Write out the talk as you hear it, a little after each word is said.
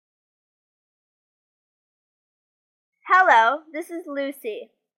Hello, this is Lucy.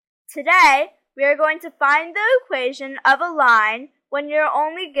 Today, we are going to find the equation of a line when you're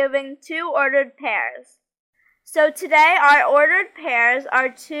only given two ordered pairs. So today, our ordered pairs are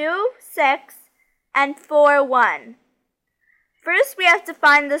 2, 6, and 4, 1. First, we have to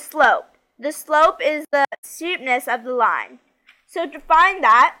find the slope. The slope is the steepness of the line. So to find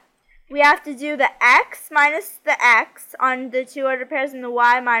that, we have to do the x minus the x on the two ordered pairs and the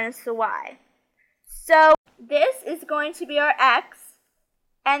y minus the y. So this is going to be our x,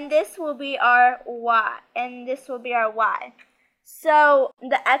 and this will be our y, and this will be our y. So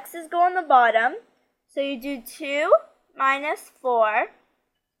the x's go on the bottom, so you do 2 minus 4.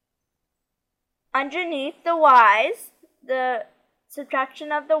 Underneath the y's, the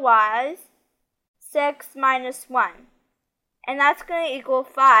subtraction of the y's, 6 minus 1. And that's going to equal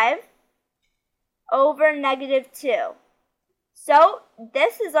 5 over negative 2. So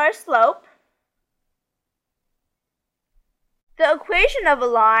this is our slope. The equation of a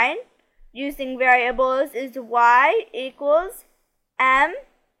line using variables is y equals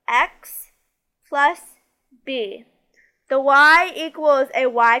mx plus b. The y equals a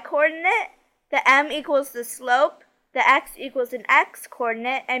y coordinate, the m equals the slope, the x equals an x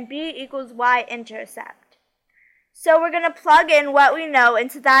coordinate, and b equals y intercept. So we're going to plug in what we know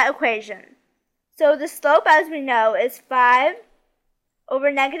into that equation. So the slope, as we know, is 5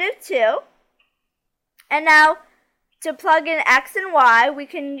 over negative 2. And now, to plug in x and y, we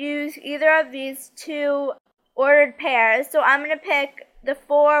can use either of these two ordered pairs. So I'm going to pick the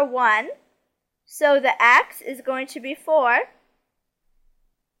 4, 1. So the x is going to be 4,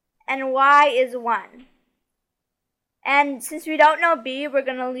 and y is 1. And since we don't know b, we're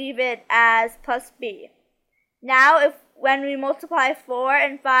going to leave it as plus b. Now, when we multiply 4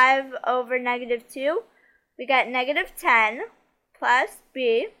 and 5 over negative 2, we get negative 10 plus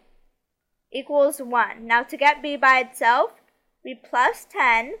b equals 1. Now, to get b by itself, we plus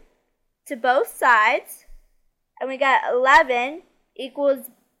 10 to both sides, and we get 11 equals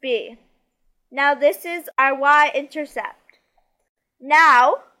b. Now, this is our y-intercept.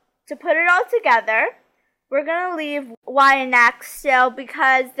 Now, to put it all together, we're going to leave y and x still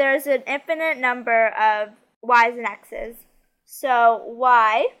because there's an infinite number of y's and x's. So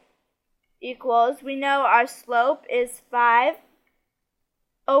y equals, we know our slope is 5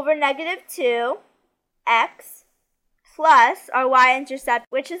 over negative 2 x plus our y-intercept,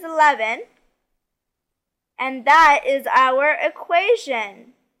 which is 11. And that is our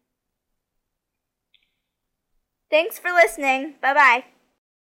equation. Thanks for listening. Bye-bye.